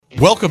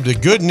Welcome to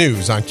Good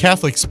News on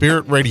Catholic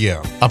Spirit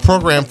Radio, a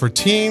program for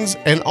teens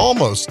and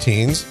almost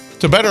teens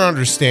to better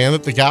understand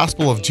that the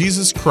gospel of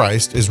Jesus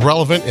Christ is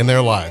relevant in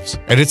their lives.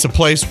 And it's a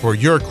place where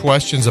your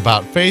questions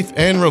about faith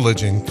and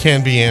religion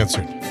can be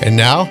answered. And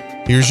now,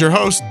 here's your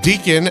host,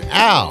 Deacon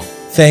Al.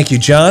 Thank you,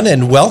 John,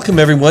 and welcome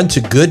everyone to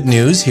Good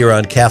News here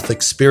on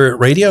Catholic Spirit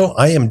Radio.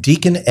 I am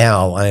Deacon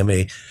Al. I am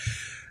a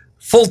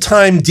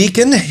full-time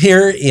deacon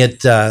here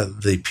at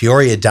the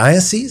Peoria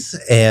Diocese,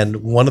 and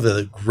one of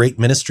the great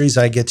ministries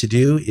I get to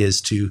do is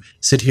to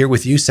sit here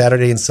with you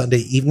Saturday and Sunday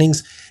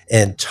evenings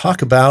and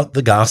talk about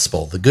the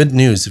gospel, the good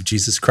news of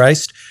Jesus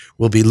Christ.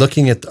 We'll be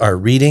looking at our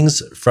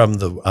readings from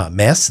the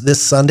Mass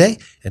this Sunday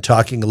and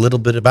talking a little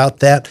bit about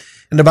that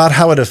and about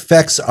how it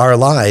affects our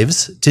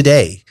lives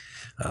today.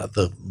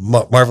 The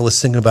marvelous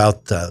thing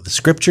about the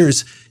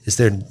scriptures is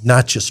they're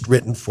not just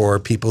written for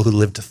people who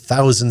lived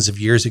thousands of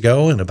years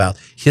ago and about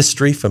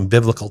history from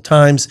biblical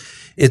times.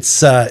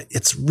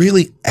 It's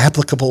really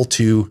applicable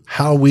to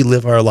how we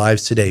live our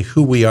lives today,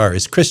 who we are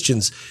as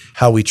Christians,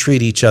 how we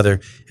treat each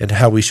other, and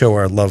how we show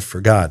our love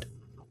for God.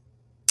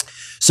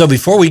 So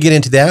before we get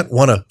into that, I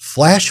want to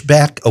flash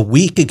back a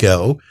week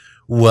ago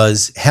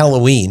was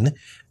Halloween,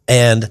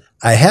 and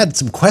I had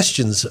some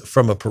questions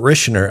from a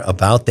parishioner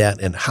about that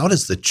and how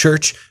does the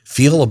church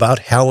feel about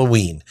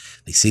Halloween?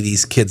 They see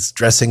these kids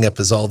dressing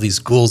up as all these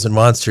ghouls and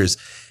monsters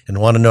and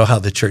want to know how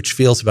the church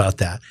feels about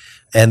that.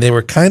 And they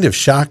were kind of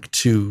shocked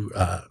to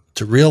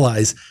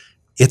realize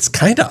it's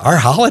kind of our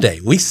holiday.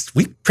 We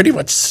pretty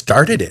much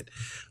started it.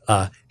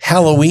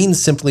 Halloween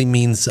simply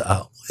means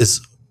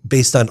is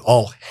based on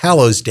All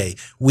Hallows Day.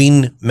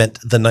 Ween meant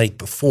the night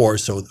before,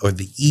 or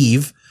the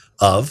eve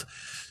of.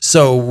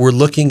 So we're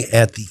looking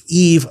at the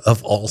eve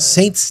of All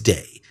Saints'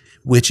 Day,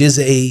 which is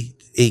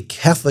a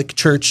Catholic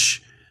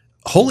Church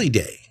holy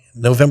day,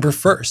 November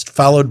 1st,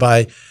 followed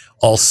by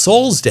All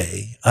Souls'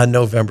 Day on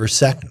November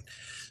 2nd.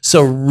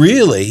 So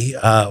really,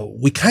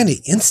 we kind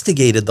of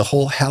instigated the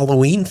whole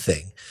Halloween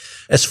thing.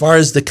 As far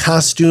as the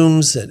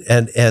costumes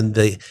and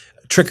the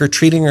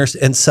trick-or-treating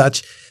and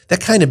such,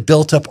 that kind of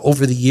built up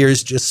over the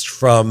years just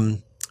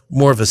from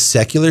more of a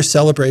secular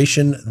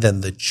celebration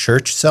than the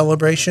church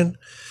celebration.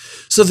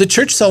 So the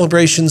church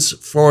celebrations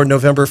for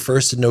November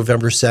 1st and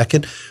November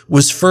 2nd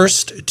was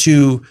first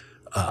to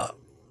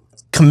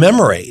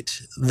commemorate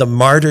the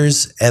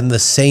martyrs and the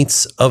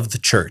saints of the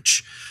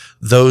church,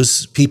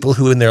 those people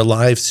who in their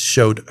lives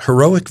showed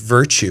heroic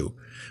virtue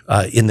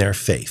in their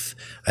faith.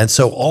 And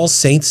so All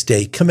Saints'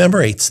 Day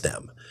commemorates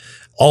them.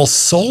 All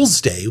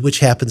Souls' Day, which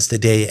happens the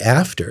day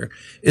after,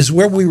 is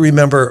where we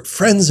remember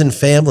friends and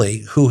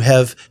family who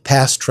have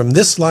passed from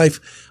this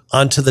life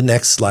onto the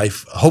next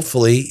life,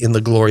 hopefully in the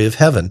glory of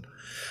heaven.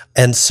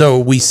 And so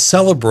we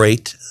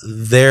celebrate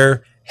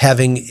their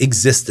having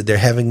existed, their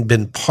having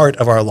been part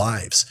of our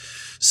lives.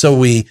 So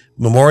we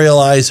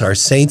memorialize our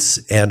saints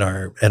and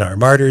our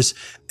martyrs,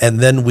 and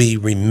then we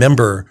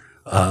remember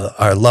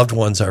our loved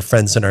ones, our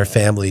friends, and our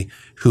family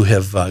who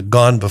have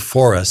gone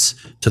before us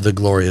to the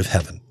glory of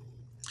heaven.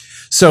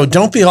 So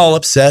don't be all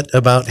upset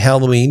about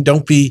Halloween.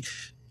 Don't be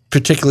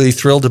particularly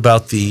thrilled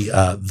about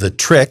the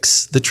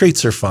tricks. The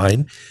treats are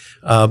fine.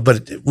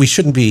 But we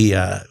shouldn't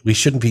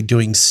be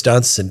doing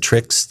stunts and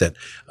tricks that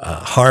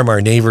harm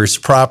our neighbor's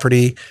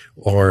property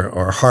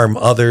or harm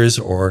others,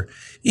 or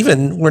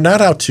even we're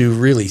not out to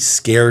really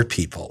scare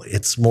people.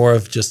 It's more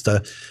of just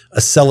a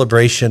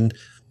celebration.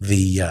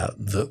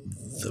 The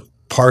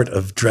part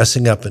of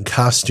dressing up in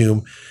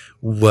costume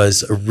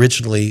was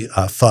originally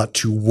thought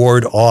to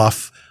ward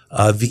off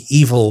the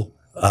evil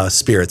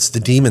spirits, the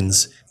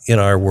demons in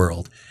our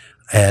world,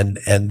 and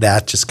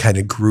that just kind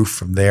of grew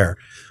from there.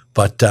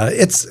 But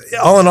it's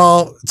all in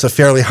all, it's a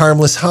fairly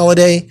harmless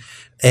holiday,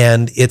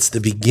 and it's the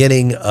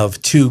beginning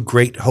of two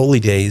great holy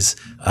days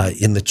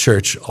in the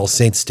church, All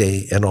Saints'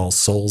 Day and All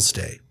Souls'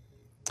 Day.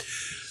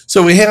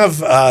 So we have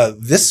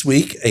this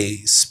week a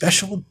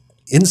special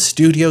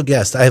in-studio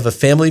guest. I have a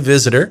family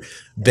visitor,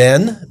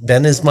 Ben.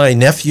 Ben is my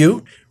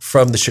nephew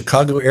from the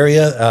Chicago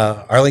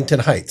area, Arlington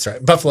Heights,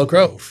 right? Buffalo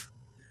Grove.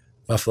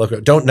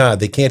 Don't nod.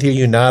 They can't hear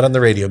you nod on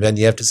the radio, Ben.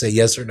 You have to say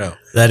yes or no.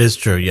 That is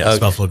true, yes. Okay.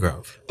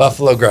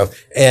 Buffalo Grove.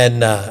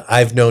 And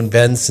I've known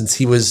Ben since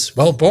he was,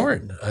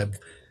 born. I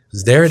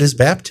was there at his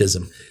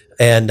baptism.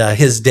 And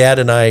his dad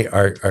and I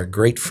are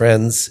great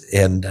friends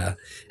and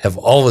have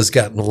always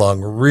gotten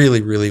along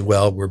really, really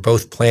well. We're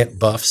both plant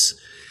buffs.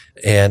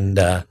 And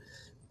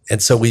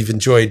so we've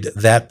enjoyed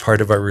that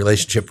part of our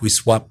relationship. We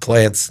swap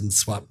plants and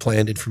swap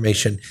plant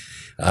information.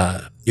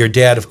 Your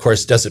dad, of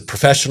course, does it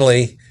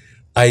professionally.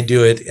 I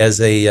do it as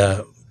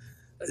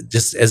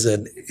just as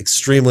an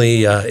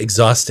extremely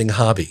exhausting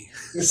hobby.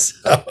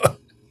 So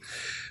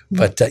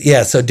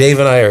Dave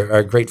and I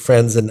are great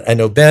friends, and I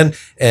know Ben,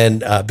 and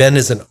Ben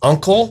is an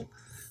uncle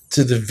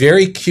to the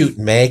very cute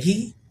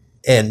Maggie,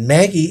 and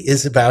Maggie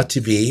is about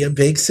to be a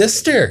big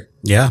sister.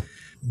 Yeah.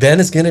 Ben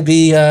is going to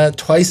be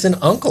twice an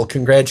uncle.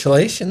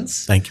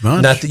 Congratulations. Thank you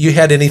much. Not that you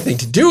had anything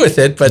to do with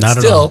it, but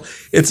still,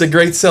 it's a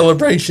great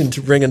celebration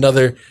to bring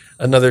another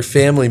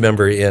family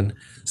member in.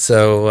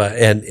 So,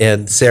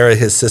 and Sarah,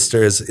 his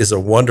sister, is a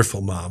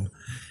wonderful mom.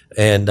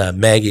 And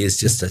Maggie is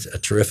just a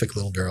terrific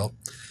little girl.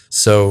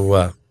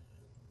 So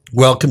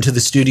welcome to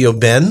the studio,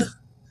 Ben.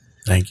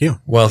 Thank you.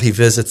 While he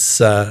visits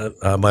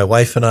my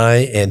wife and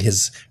I and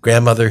his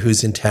grandmother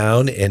who's in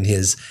town and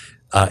his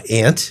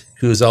aunt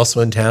who is also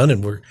in town,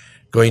 and we're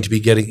going to be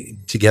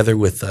getting together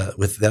with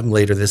them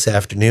later this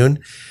afternoon.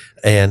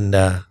 And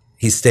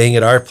he's staying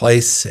at our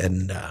place,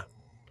 and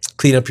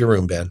clean up your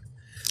room, Ben.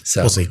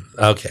 So we'll see.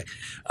 Okay.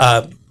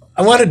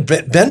 I wanted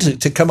Ben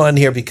to come on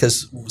here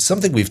because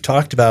something we've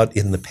talked about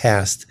in the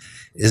past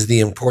is the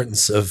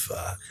importance of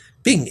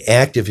being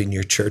active in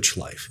your church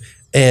life.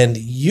 And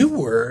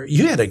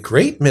you had a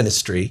great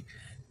ministry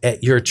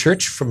at your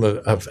church from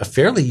a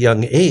fairly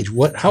young age.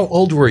 How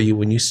old were you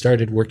when you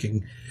started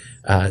working,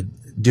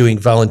 doing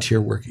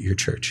volunteer work at your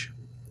church?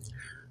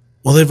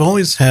 Well, they've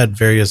always had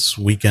various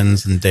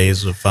weekends and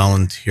days of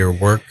volunteer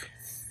work,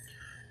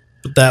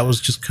 but that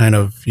was just kind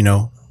of,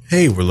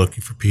 hey, we're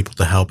looking for people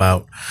to help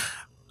out.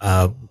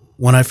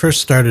 When I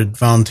first started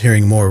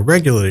volunteering more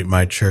regularly at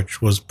my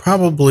church was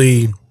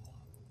probably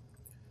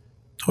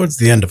towards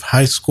the end of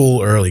high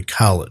school, early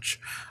college.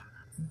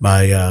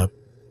 My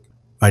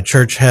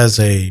church has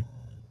a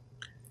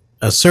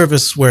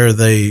service where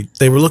they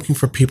were looking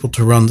for people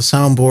to run the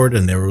soundboard,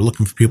 and they were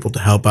looking for people to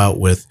help out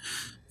with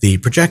the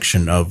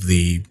projection of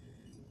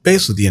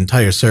basically the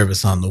entire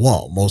service on the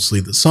wall, mostly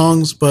the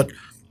songs, but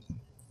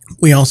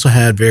we also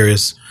had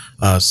various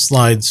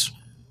slides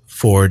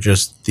for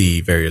just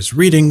the various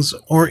readings,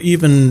 or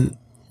even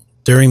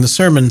during the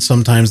sermon,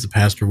 sometimes the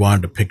pastor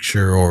wanted a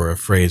picture or a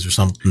phrase or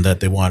something that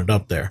they wanted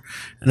up there.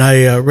 And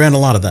I ran a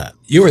lot of that.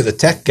 You were the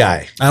tech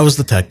guy. I was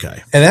the tech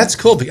guy. And that's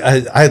cool.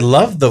 Because I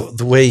love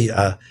the way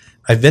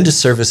I've been to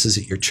services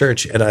at your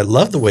church, and I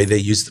love the way they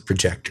use the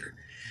projector.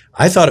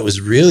 I thought it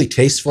was really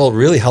tasteful,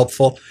 really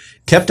helpful,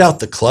 kept out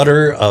the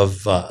clutter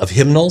of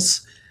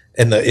hymnals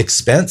and the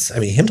expense. I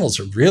mean, hymnals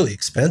are really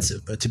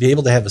expensive, but to be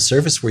able to have a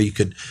service where you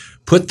could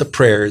put the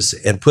prayers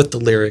and put the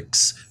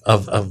lyrics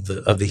of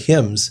the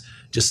hymns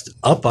just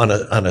up on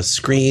a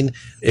screen,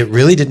 it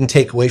really didn't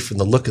take away from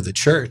the look of the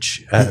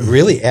church. It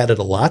really added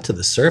a lot to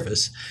the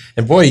service.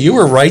 And boy, you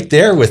were right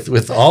there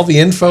with all the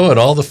info and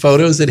all the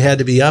photos that had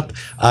to be up.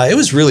 It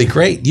was really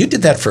great. You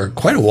did that for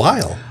quite a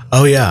while.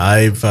 Oh yeah,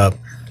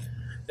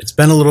 it's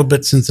been a little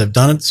bit since I've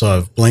done it, so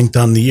I've blanked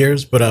on the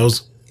years, but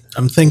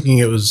I'm thinking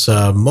it was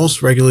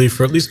most regularly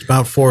for at least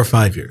about 4 or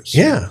 5 years.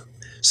 Yeah.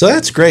 So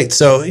that's great.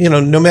 So,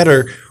 no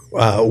matter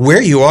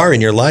where you are in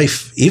your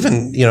life,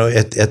 even,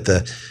 at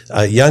the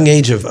young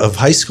age of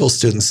high school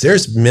students,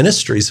 there's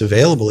ministries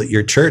available at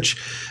your church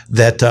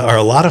that are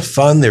a lot of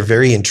fun. They're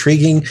very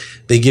intriguing.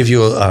 They can give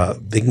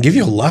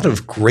you a lot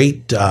of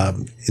great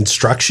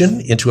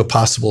instruction into a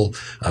possible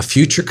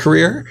future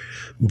career.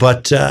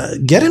 But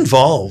get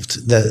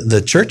involved.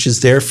 The church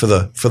is there for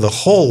the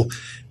whole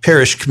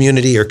parish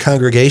community or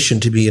congregation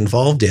to be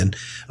involved in,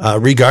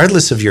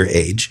 regardless of your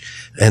age.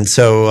 And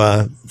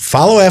so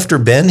follow after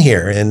Ben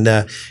here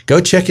and go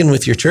check in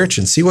with your church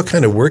and see what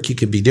kind of work you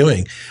could be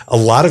doing. A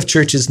lot of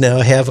churches now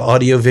have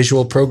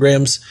audio-visual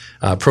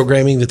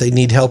programming that they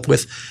need help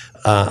with.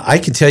 I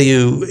can tell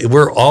you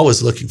we're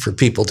always looking for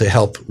people to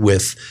help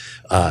with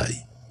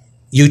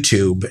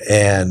YouTube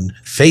and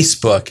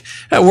Facebook.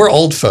 We're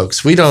old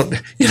folks. We don't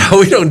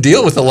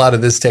deal with a lot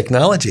of this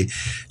technology.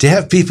 To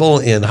have people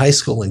in high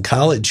school and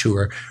college who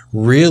are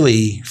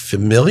really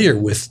familiar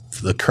with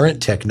the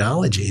current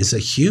technology is a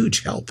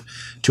huge help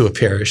to a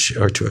parish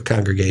or to a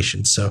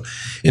congregation. So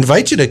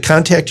invite you to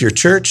contact your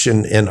church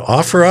and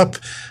offer up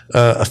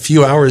a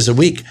few hours a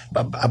week.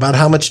 About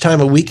how much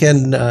time a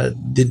weekend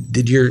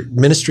did your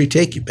ministry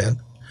take you, Ben?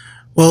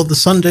 Well, the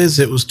Sundays,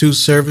 it was 2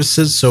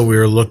 services, so we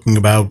were looking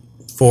about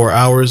 4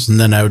 hours, and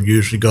then I would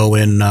usually go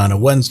in on a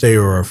Wednesday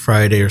or a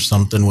Friday or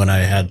something when I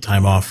had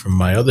time off from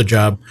my other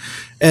job,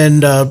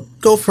 and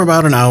go for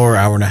about an hour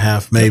and a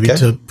half maybe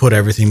to put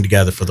everything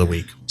together for the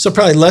week. So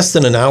probably less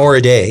than an hour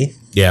a day.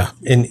 Yeah.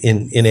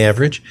 In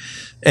average,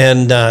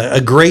 and a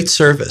great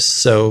service.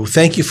 So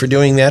thank you for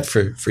doing that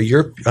for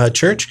your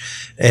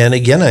church. And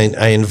again,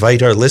 I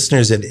invite our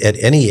listeners at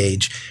any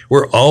age.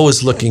 We're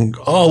always looking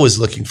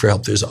for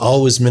help. There's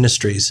always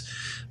ministries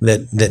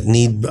that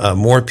need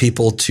more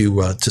people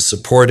to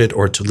support it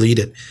or to lead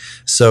it.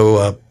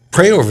 So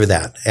pray over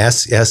that.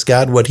 Ask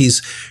God what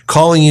He's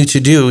calling you to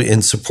do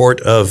in support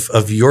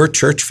of your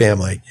church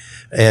family,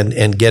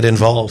 and get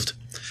involved.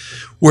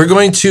 We're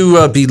going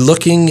to be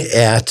looking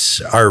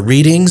at our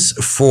readings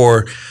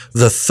for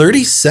the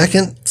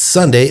 32nd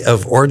Sunday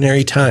of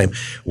Ordinary Time.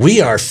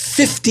 We are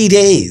 50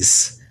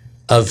 days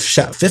of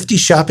 50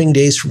 shopping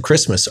days from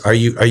Christmas. Are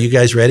you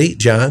guys ready,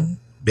 John?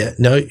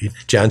 No,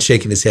 John's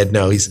shaking his head.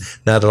 No, he's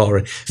not at all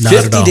ready.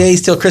 50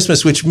 days till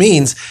Christmas, which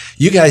means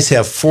you guys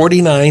have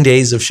 49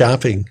 days of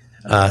shopping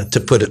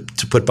to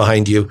put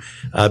behind you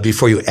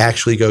before you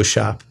actually go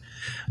shop.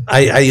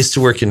 I used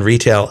to work in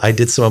retail. I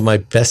did some of my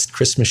best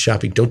Christmas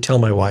shopping. Don't tell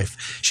my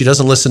wife. She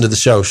doesn't listen to the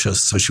show,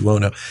 so she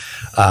won't know.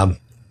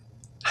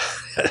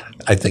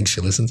 I think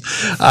she listens.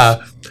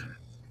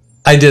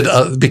 I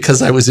did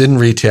because I was in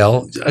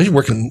retail. I was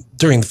working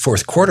during the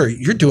fourth quarter.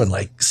 You're doing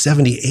like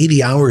 70,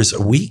 80 hours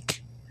a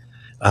week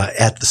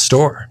at the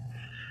store.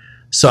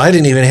 So I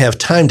didn't even have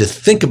time to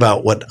think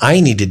about what I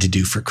needed to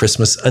do for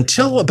Christmas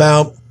until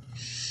about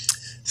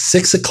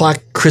 6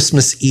 o'clock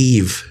Christmas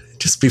Eve,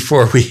 just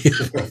before we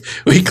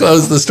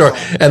closed the store.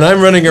 And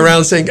I'm running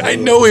around saying, I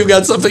know we've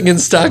got something in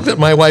stock that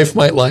my wife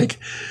might like.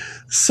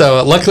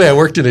 So luckily I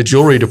worked in a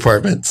jewelry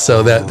department,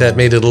 so that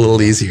made it a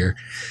little easier.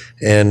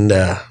 And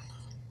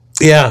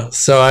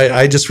so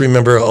I just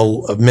remember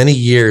many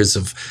years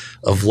of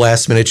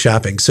last minute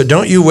shopping. So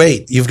don't you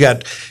wait. You've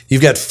got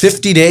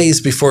 50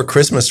 days before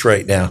Christmas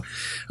right now.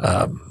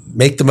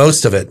 Make the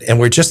most of it. And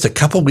we're just a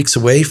couple weeks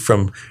away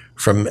from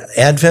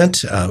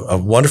Advent, a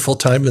wonderful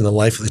time in the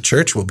life of the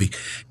church. We'll be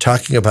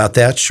talking about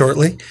that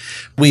shortly.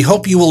 We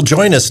hope you will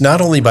join us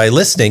not only by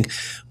listening,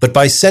 but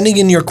by sending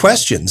in your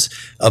questions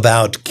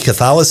about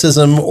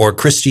Catholicism or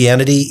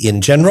Christianity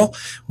in general.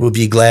 We'll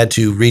be glad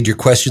to read your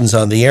questions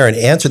on the air and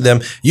answer them.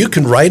 You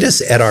can write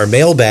us at our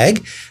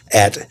mailbag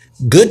at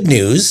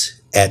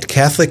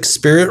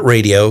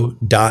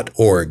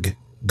goodnews@catholicspiritradio.org.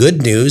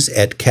 Good News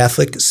at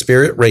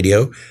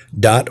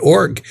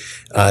CatholicSpiritRadio.org.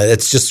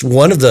 It's just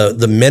one of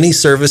the many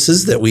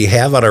services that we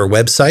have on our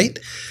website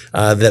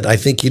that I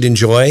think you'd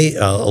enjoy,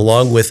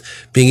 along with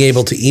being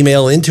able to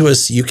email into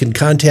us. You can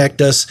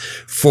contact us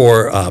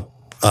for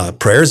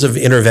prayers of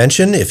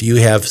intervention. If you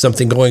have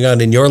something going on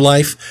in your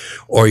life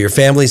or your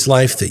family's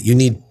life that you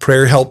need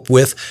prayer help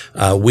with,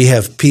 we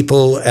have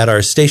people at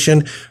our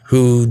station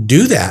who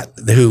do that,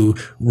 who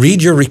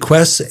read your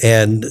requests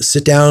and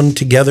sit down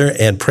together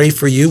and pray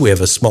for you. We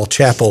have a small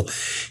chapel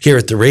here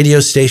at the radio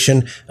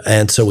station,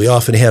 and so we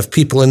often have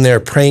people in there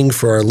praying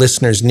for our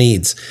listeners'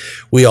 needs.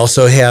 We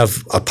also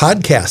have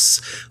podcasts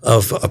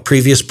of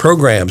previous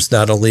programs,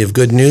 not only of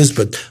Good News,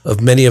 but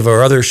of many of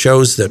our other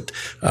shows that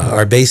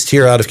are based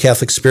here out of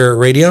Catholic Spirit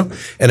Radio.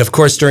 And of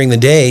course, during the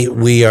day,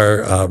 we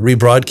are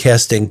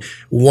rebroadcasting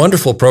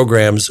wonderful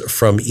programs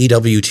from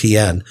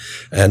EWTN,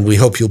 and we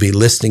hope you'll be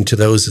listening to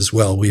those as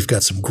well. We've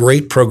got some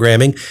great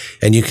programming,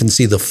 and you can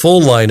see the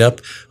full lineup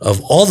of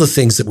all the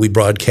things that we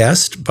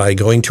broadcast by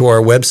going to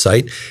our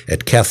website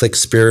at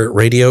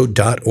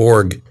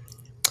CatholicSpiritRadio.org.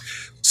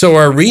 So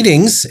our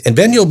readings, and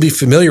Ben, you'll be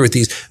familiar with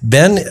these.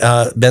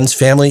 Ben's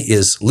family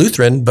is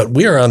Lutheran, but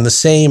we are on the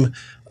same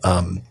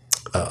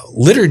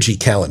liturgy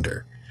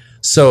calendar.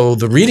 So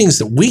the readings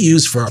that we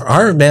use for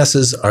our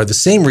masses are the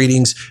same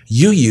readings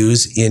you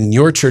use in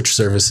your church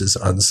services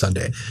on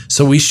Sunday.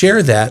 So we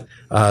share that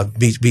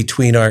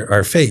between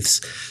our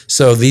faiths.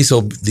 So these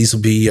will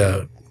be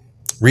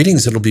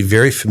readings that will be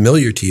very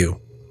familiar to you.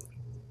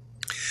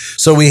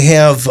 So we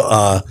have,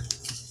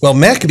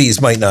 Maccabees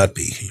might not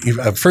be.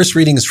 First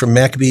readings from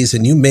Maccabees,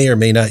 and you may or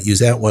may not use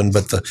that one,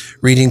 but the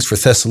readings for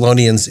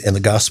Thessalonians and the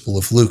Gospel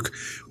of Luke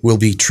will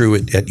be true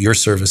at your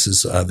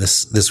services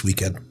this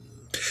weekend.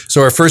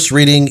 So our first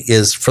reading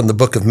is from the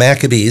book of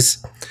Maccabees.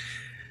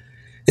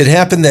 It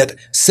happened that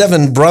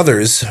 7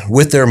 brothers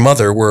with their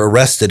mother were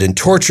arrested and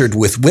tortured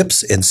with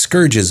whips and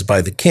scourges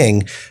by the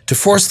king to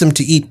force them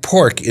to eat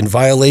pork in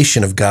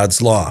violation of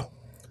God's law.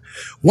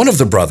 One of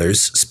the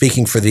brothers,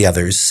 speaking for the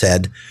others,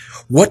 said,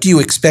 "What do you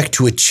expect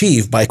to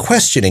achieve by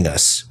questioning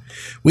us?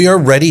 We are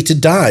ready to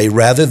die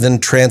rather than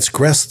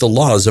transgress the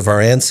laws of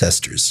our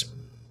ancestors."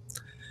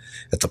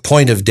 At the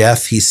point of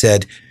death, he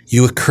said,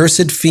 "You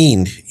accursed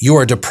fiend, you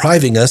are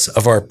depriving us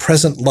of our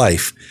present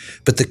life,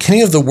 but the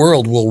King of the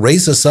world will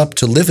raise us up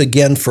to live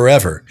again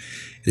forever.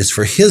 It is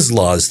for his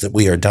laws that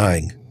we are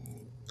dying."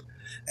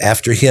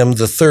 After him,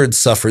 the third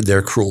suffered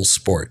their cruel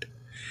sport.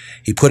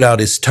 He put out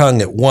his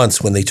tongue at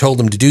once when they told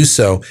him to do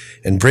so,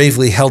 and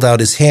bravely held out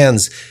his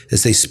hands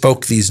as they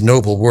spoke these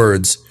noble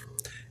words.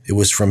 "It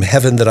was from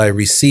heaven that I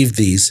received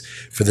these.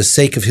 For the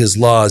sake of his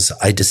laws,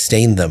 I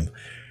disdained them.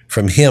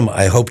 From him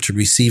I hope to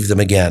receive them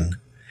again."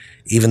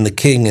 Even the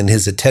king and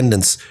his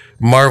attendants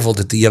marveled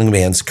at the young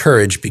man's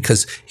courage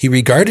because he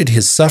regarded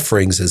his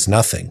sufferings as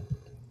nothing.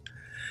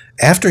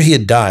 After he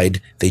had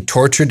died, they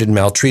tortured and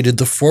maltreated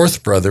the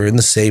 4th brother in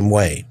the same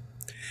way.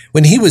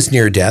 When he was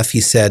near death,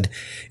 he said,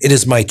 "It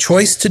is my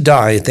choice to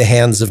die at the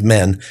hands of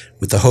men,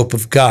 with the hope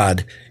of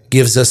God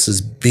gives us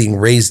as being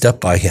raised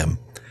up by him.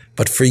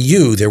 But for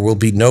you there will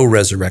be no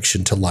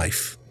resurrection to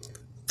life."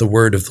 The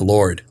word of the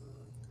Lord.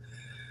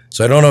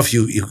 So I don't know if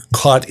you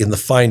caught in the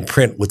fine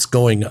print what's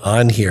going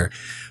on here,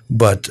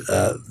 but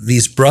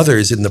these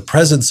brothers, in the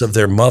presence of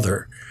their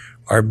mother,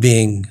 are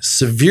being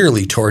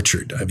severely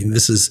tortured. I mean,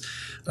 this is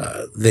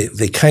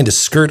they kind of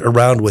skirt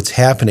around what's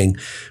happening,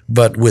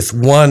 but with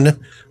one,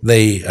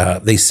 they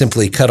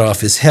simply cut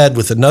off his head.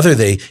 With another,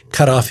 they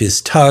cut off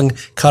his tongue.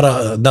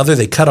 Another,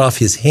 they cut off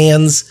his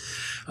hands.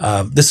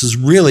 This is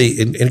really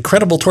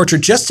incredible torture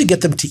just to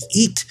get them to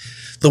eat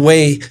the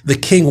way the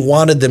king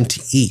wanted them to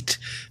eat,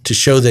 to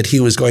show that he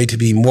was going to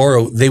be more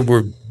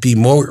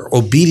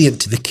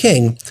obedient to the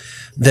king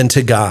than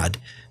to God.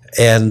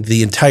 And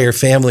the entire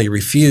family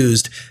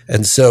refused.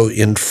 And so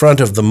in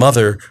front of the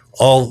mother,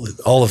 all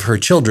of her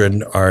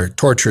children are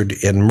tortured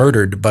and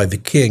murdered by the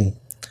king.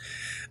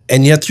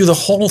 And yet through the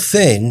whole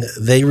thing,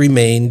 they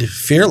remained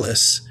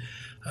fearless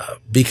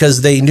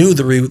because they knew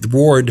the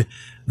reward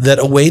that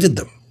awaited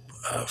them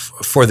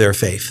for their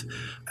faith.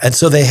 And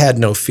so they had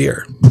no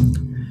fear.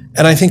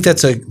 And I think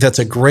that's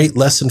a great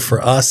lesson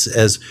for us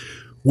as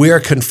we are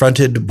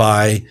confronted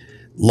by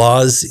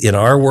laws in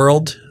our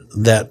world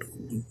that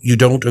you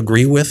don't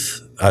agree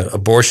with.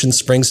 Abortion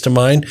springs to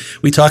mind.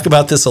 We talk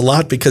about this a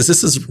lot because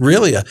this is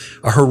really a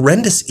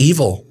horrendous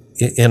evil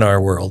in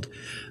our world.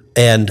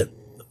 And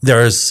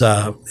there's,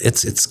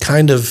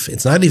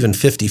 it's not even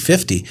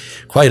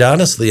 50-50. Quite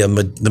honestly,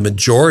 the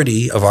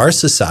majority of our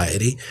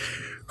society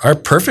are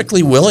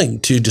perfectly willing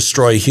to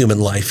destroy human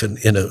life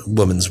in a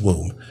woman's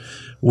womb,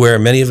 where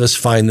many of us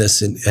find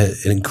this an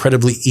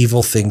incredibly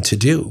evil thing to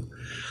do.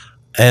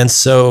 And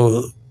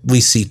so we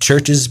see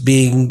churches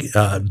being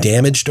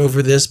damaged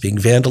over this, being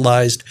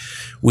vandalized.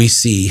 We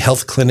see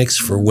health clinics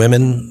for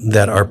women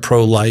that are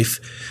pro-life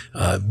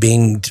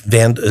being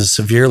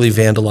severely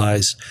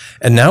vandalized.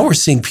 And now we're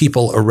seeing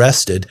people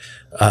arrested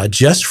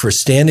just for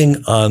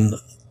standing on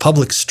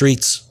public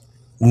streets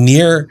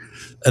near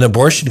an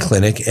abortion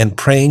clinic and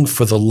praying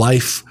for the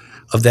life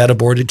of that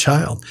aborted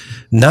child,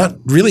 not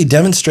really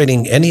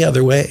demonstrating any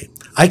other way.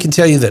 I can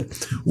tell you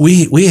that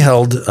we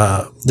held,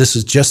 this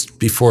was just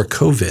before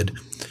COVID,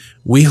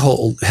 we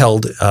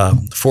held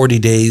 40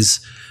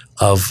 days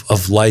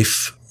of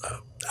life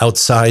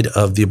outside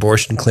of the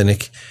abortion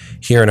clinic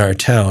here in our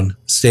town,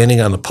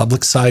 standing on the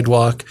public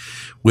sidewalk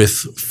with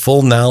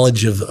full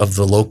knowledge of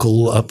the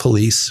local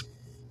police.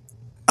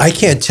 I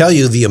can't tell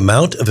you the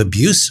amount of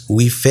abuse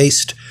we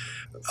faced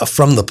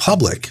from the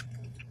public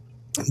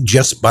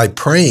just by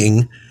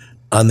praying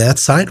on that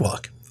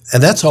sidewalk.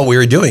 And that's all we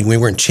were doing. We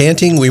weren't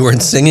chanting. We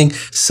weren't singing.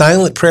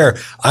 Silent prayer.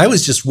 I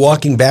was just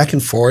walking back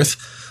and forth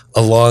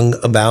along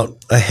about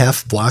a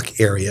half block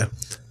area,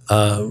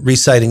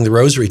 reciting the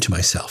rosary to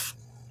myself,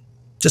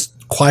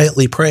 just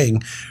quietly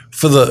praying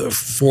for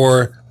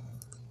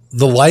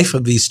the life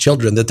of these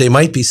children, that they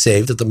might be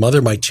saved, that the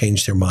mother might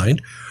change their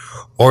mind,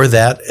 or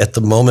that at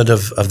the moment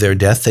of their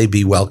death, they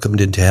be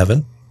welcomed into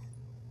heaven.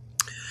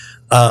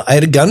 I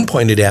had a gun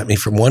pointed at me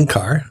from one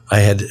car. I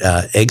had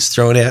eggs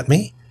thrown at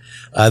me.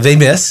 They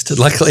missed.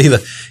 Luckily,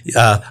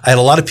 I had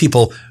a lot of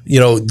people,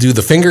 do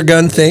the finger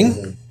gun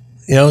thing,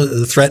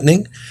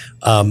 threatening.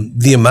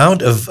 The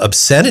amount of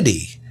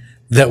obscenity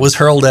that was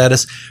hurled at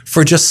us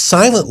for just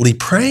silently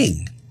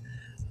praying.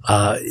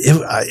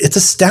 It's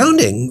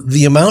astounding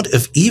the amount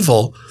of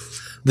evil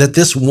that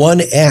this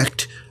one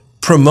act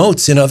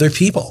promotes in other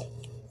people.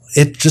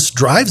 It just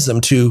drives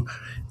them to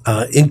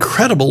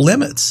incredible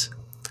limits.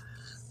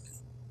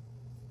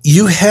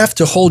 You have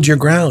to hold your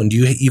ground.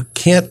 You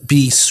can't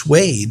be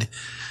swayed.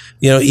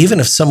 Even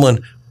if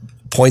someone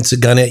points a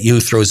gun at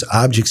you, throws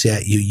objects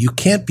at you, you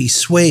can't be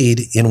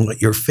swayed in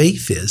what your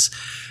faith is,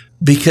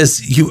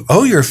 because you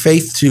owe your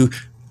faith to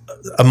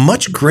a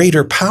much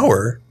greater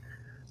power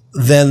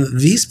than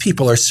these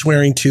people are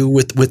swearing to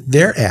with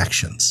their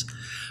actions.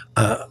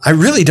 I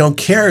really don't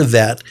care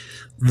that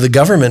the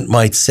government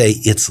might say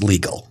it's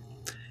legal.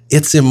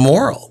 It's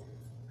immoral.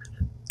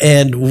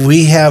 And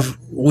we have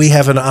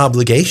an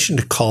obligation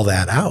to call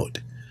that out.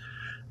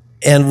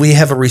 And we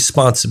have a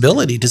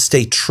responsibility to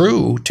stay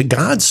true to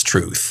God's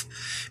truth,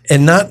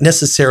 and not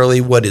necessarily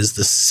what is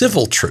the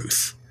civil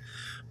truth,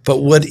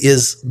 but what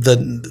is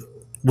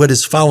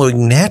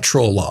following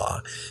natural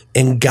law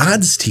and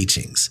God's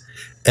teachings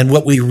and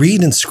what we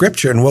read in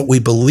Scripture and what we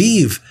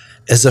believe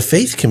as a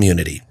faith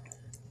community.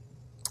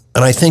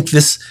 And I think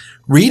this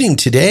reading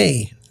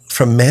today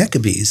from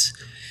Maccabees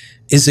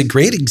is a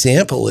great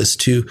example as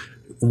to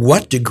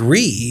what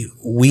degree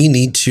we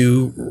need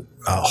to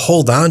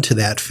hold on to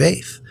that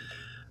faith.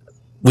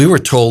 We were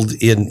told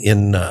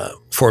in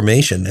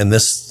formation, and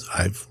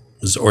I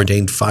was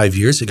ordained 5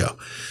 years ago.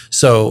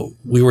 So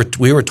we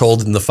were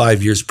told in the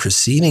 5 years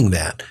preceding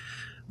that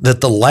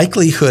the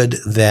likelihood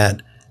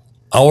that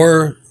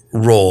our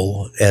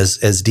role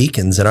as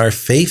deacons and our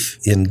faith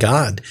in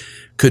God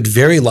could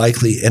very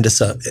likely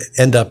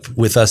end up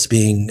with us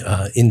being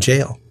in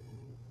jail.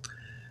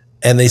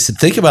 And they said,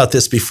 think about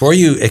this before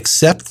you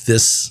accept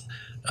this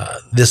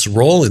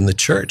role in the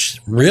church.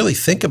 Really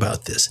think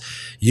about this.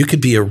 You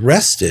could be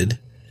arrested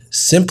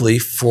simply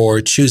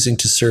for choosing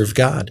to serve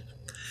God.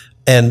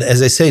 And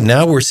as I say,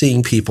 now we're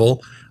seeing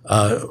people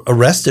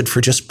arrested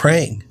for just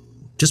praying.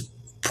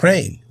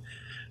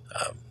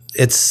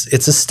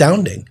 It's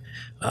astounding.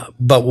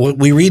 But what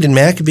we read in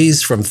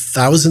Maccabees from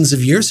thousands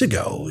of years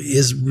ago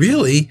is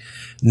really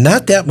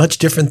not that much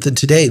different than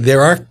today.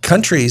 There are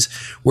countries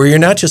where you're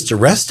not just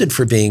arrested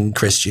for being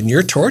Christian,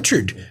 you're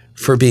tortured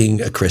for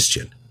being a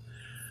Christian.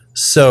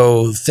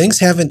 So things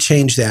haven't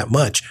changed that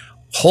much.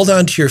 Hold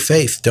on to your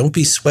faith. Don't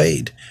be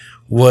swayed.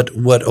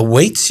 What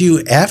awaits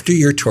you after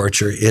your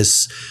torture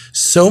is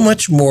so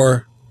much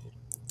more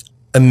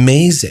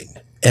amazing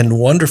and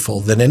wonderful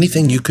than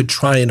anything you could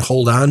try and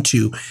hold on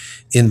to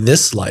in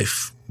this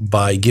life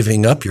by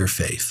giving up your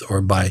faith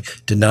or by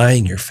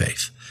denying your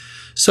faith.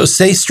 So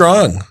stay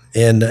strong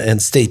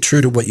and stay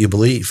true to what you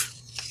believe.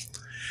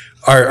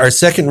 Our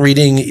second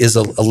reading is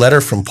a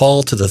letter from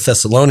Paul to the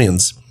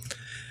Thessalonians.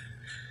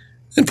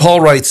 And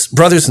Paul writes,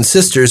 "Brothers and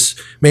sisters,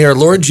 may our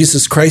Lord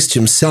Jesus Christ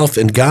himself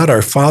and God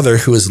our Father,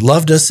 who has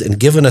loved us and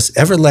given us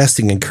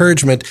everlasting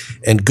encouragement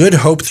and good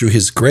hope through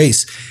his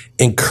grace,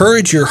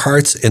 encourage your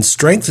hearts and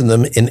strengthen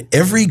them in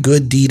every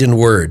good deed and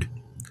word.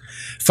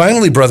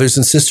 Finally, brothers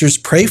and sisters,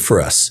 pray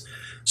for us,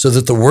 so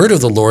that the word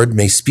of the Lord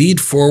may speed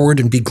forward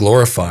and be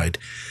glorified,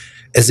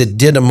 as it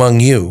did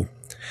among you,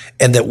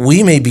 and that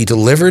we may be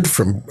delivered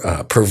from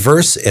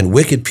perverse and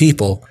wicked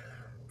people,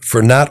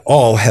 for not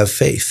all have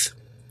faith.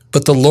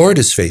 But the Lord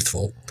is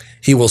faithful.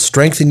 He will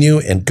strengthen you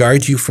and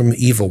guard you from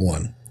the evil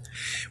one.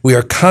 We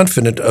are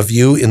confident of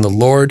you in the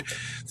Lord,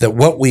 that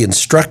what we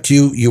instruct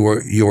you,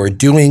 you are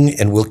doing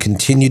and will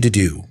continue to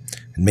do.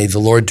 And may the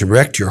Lord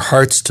direct your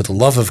hearts to the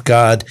love of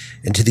God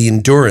and to the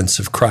endurance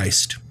of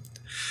Christ."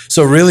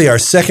 So really, our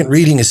second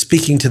reading is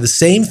speaking to the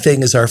same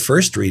thing as our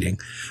first reading.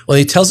 Well,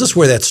 he tells us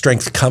where that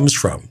strength comes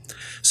from.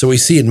 So we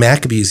see in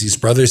Maccabees, these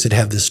brothers that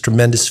have this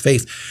tremendous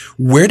faith.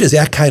 Where does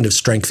that kind of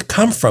strength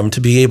come from to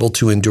be able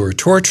to endure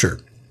torture?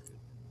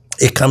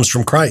 It comes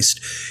from Christ.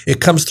 It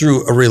comes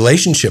through a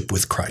relationship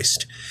with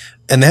Christ.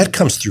 And that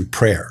comes through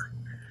prayer.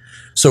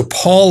 So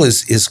Paul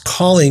is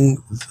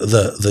calling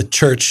the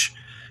church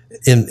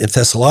in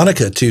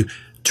Thessalonica to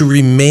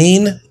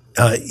remain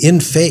in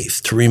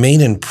faith, to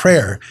remain in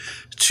prayer,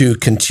 to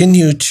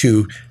continue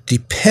to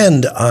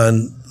depend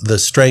on the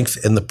strength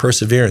and the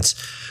perseverance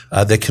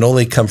that can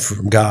only come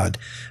from God.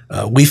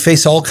 We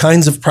face all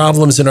kinds of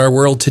problems in our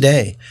world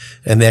today,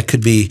 and that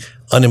could be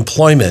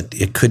unemployment,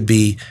 it could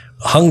be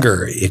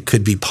hunger, it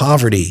could be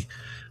poverty,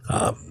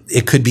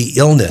 it could be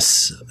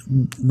illness,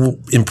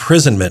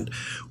 imprisonment.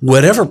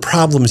 Whatever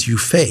problems you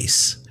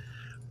face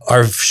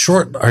are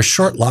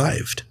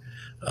short-lived,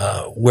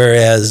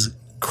 whereas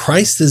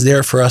Christ is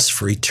there for us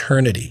for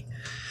eternity.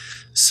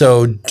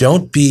 So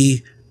don't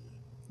be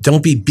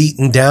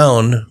beaten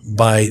down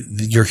by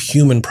your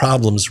human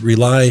problems.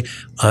 Rely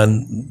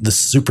on the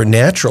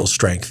supernatural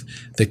strength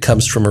that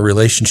comes from a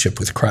relationship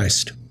with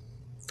Christ.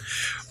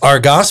 Our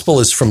gospel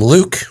is from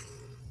Luke,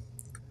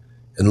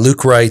 and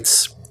Luke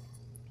writes,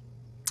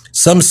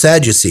 "Some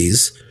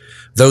Sadducees,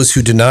 those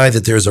who deny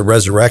that there's a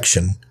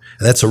resurrection,"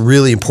 and that's a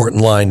really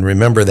important line.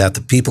 Remember that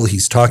the people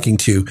he's talking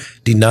to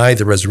deny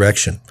the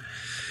resurrection,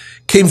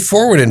 "came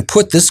forward and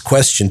put this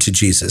question to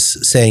Jesus,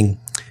 saying,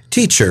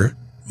 'Teacher,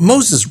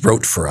 Moses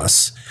wrote for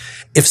us,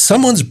 if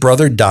someone's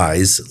brother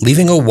dies,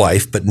 leaving a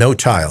wife but no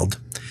child,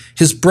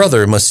 his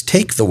brother must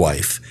take the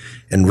wife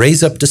and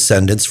raise up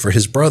descendants for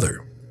his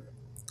brother.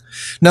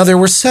 Now there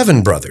were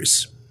 7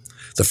 brothers.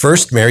 The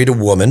first married a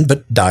woman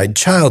but died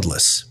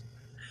childless.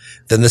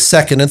 Then the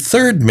second and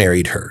third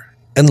married her,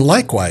 and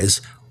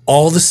likewise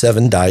all the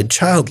 7 died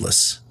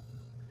childless.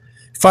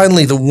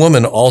 Finally, the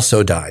woman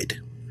also died.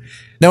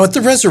 Now at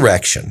the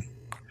resurrection,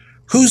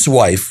 whose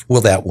wife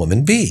will that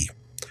woman be?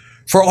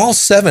 For all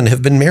 7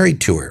 have been married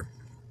to her.'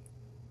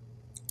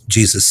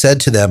 Jesus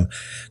said to them,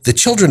 'The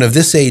children of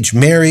this age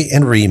marry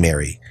and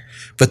remarry,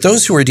 but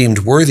those who are deemed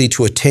worthy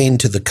to attain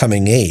to the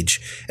coming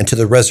age and to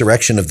the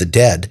resurrection of the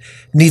dead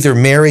neither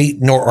marry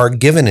nor are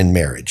given in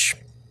marriage.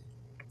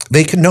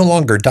 They can no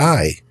longer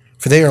die,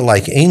 for they are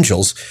like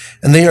angels,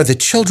 and they are the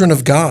children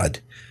of God,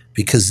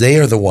 because they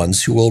are the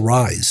ones who will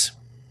rise.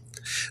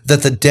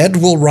 That the dead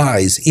will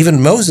rise,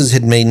 even Moses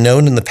had made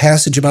known in the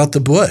passage about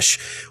the bush,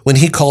 when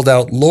he called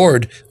out,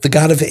 'Lord, the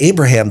God of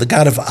Abraham, the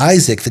God of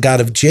Isaac, the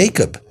God of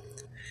Jacob.'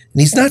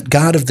 And he's not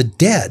God of the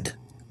dead,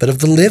 but of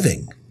the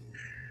living.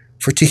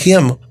 For to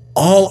him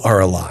all are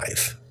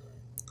alive."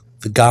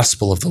 The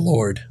gospel of the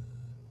Lord.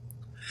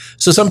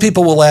 So some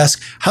people will ask,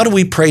 how do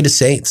we pray to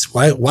saints?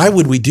 Why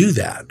would we do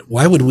that?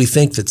 Why would we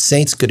think that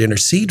saints could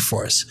intercede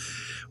for us?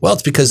 Well,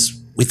 it's because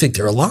we think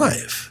they're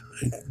alive.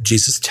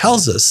 Jesus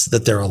tells us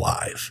that they're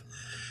alive.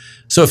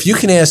 So if you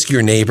can ask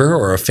your neighbor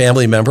or a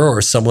family member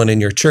or someone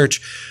in your church,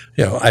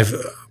 I've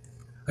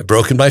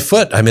broken my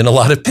foot, I'm in a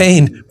lot of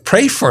pain,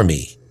 pray for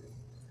me.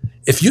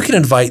 If you can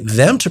invite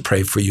them to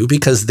pray for you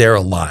because they're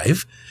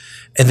alive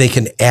and they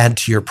can add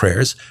to your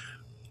prayers,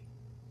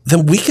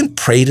 then we can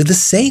pray to the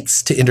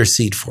saints to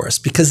intercede for us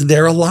because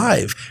they're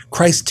alive.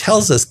 Christ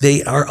tells us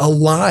they are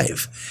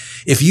alive.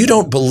 If you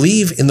don't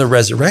believe in the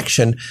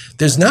resurrection,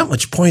 there's not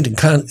much point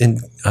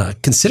in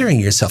considering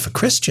yourself a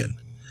Christian.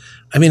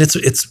 I mean,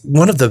 it's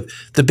one of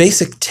the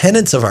basic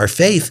tenets of our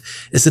faith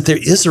is that there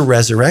is a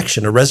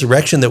resurrection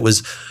that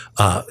was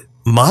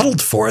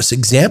modeled for us,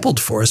 exampled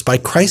for us by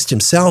Christ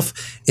himself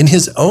in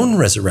his own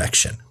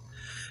resurrection.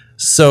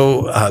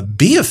 So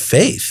be of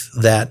faith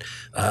that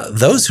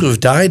those who have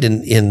died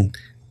in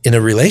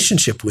a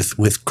relationship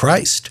with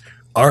Christ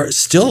are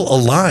still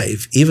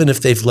alive, even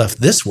if they've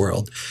left this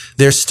world.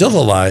 They're still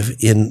alive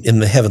in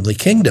the heavenly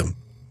kingdom.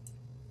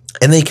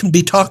 And they can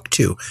be talked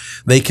to.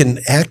 They can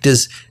act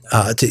as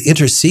to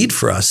intercede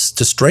for us,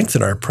 to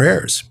strengthen our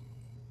prayers.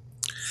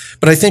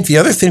 But I think the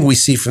other thing we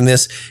see from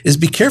this is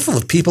be careful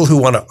of people who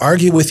want to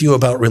argue with you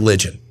about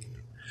religion.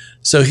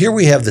 So here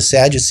we have the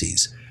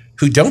Sadducees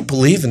who don't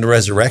believe in the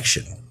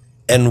resurrection.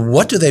 And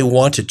what do they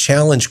want to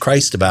challenge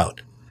Christ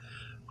about?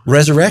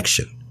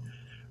 resurrection?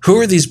 Who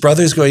are these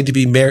brothers going to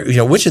be married?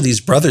 Which of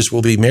these brothers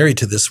will be married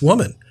to this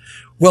woman?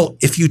 Well,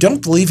 if you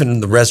don't believe in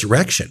the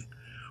resurrection,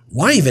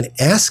 why even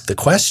ask the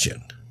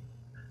question?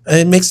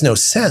 It makes no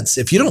sense.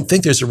 If you don't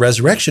think there's a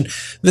resurrection,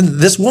 then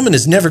this woman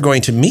is never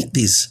going to meet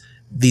these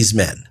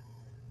men.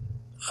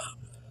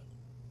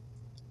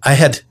 I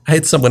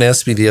had someone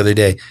ask me the other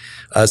day,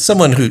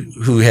 someone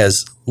who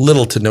has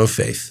little to no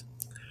faith,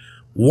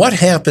 what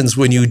happens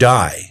when you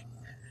die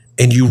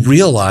and you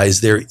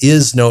realize there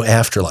is no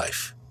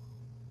afterlife?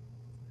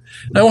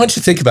 And I want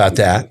you to think about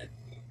that.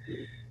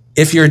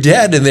 If you're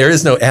dead and there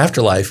is no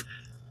afterlife,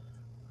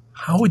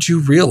 how would you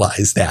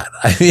realize that?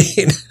 I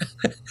mean,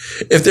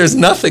 if there's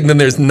nothing, then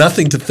there's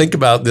nothing to think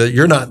about.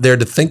 You're not there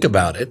to think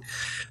about it.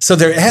 So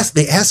they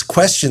ask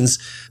questions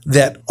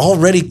that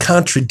already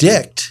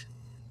contradict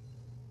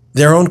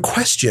their own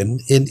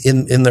question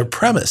in their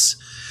premise.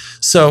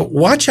 So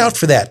watch out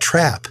for that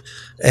trap.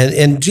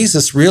 And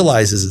Jesus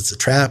realizes it's a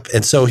trap.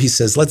 And so he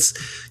says,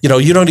 you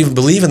don't even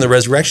believe in the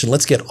resurrection.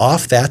 Let's get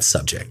off that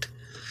subject.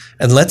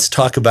 And let's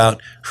talk about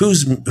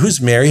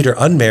who's married or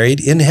unmarried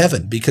in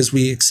heaven, because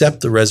we accept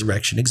the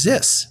resurrection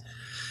exists.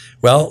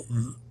 Well,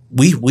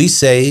 we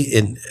say,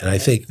 and I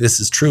think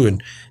this is true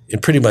in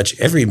pretty much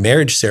every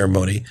marriage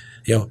ceremony,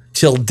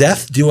 till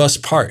death do us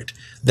part,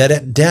 that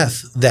at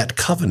death, that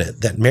covenant,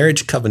 that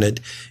marriage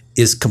covenant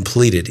is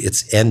completed.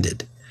 It's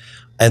ended.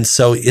 And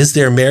so is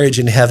there marriage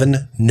in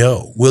heaven?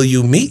 No. Will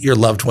you meet your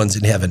loved ones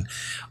in heaven?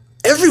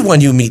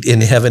 Everyone you meet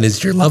in heaven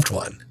is your loved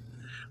one.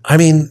 I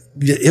mean,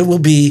 it will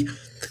be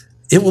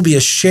a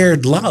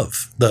shared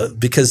love,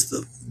 because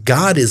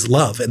God is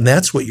love, and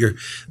that's what your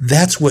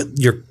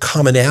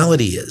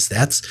commonality is.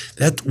 That's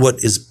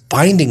what is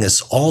binding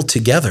us all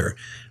together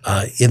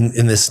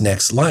in this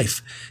next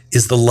life,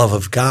 is the love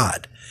of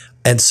God.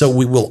 And so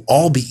we will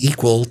all be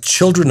equal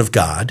children of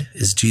God,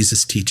 as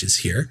Jesus teaches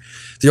here.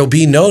 There'll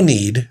be no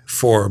need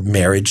for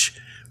marriage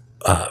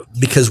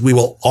because we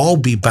will all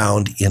be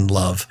bound in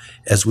love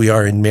as we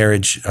are in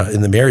marriage,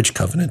 in the marriage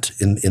covenant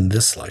in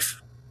this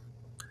life.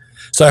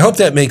 So I hope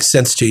that makes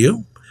sense to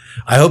you.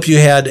 I hope you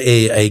had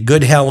a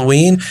good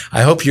Halloween.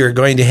 I hope you're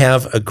going to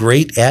have a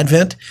great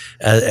Advent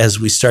as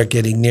we start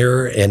getting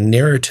nearer and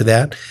nearer to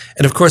that.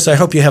 And of course, I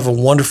hope you have a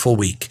wonderful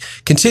week.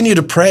 Continue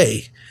to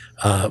pray.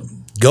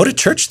 Go to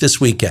church this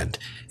weekend.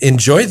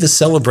 Enjoy the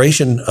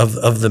celebration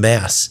of the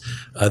Mass.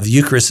 The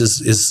Eucharist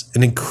is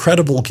an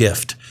incredible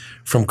gift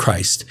from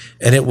Christ,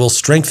 and it will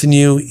strengthen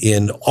you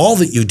in all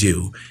that you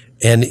do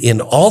and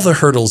in all the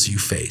hurdles you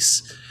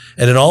face.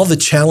 And in all the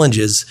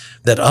challenges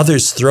that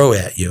others throw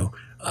at you,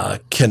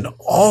 can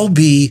all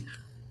be,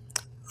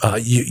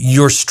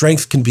 your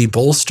strength can be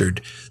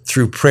bolstered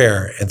through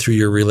prayer and through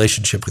your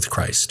relationship with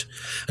Christ.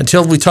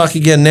 Until we talk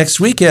again next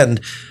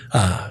weekend,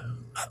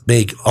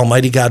 may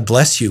Almighty God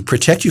bless you,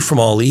 protect you from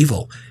all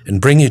evil,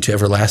 and bring you to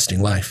everlasting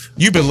life.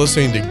 You've been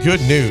listening to Good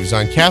News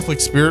on Catholic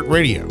Spirit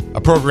Radio,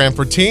 a program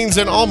for teens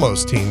and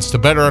almost teens to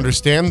better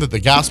understand that the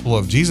gospel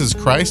of Jesus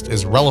Christ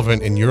is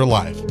relevant in your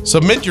life.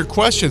 Submit your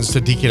questions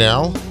to Deacon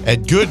Al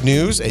at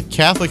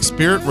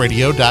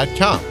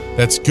goodnews@catholicspiritradio.com.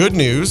 That's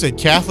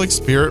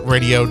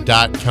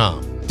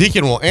goodnews@catholicspiritradio.com.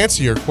 Deacon will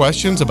answer your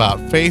questions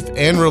about faith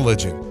and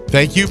religion.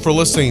 Thank you for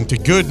listening to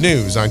Good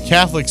News on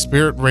Catholic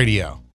Spirit Radio.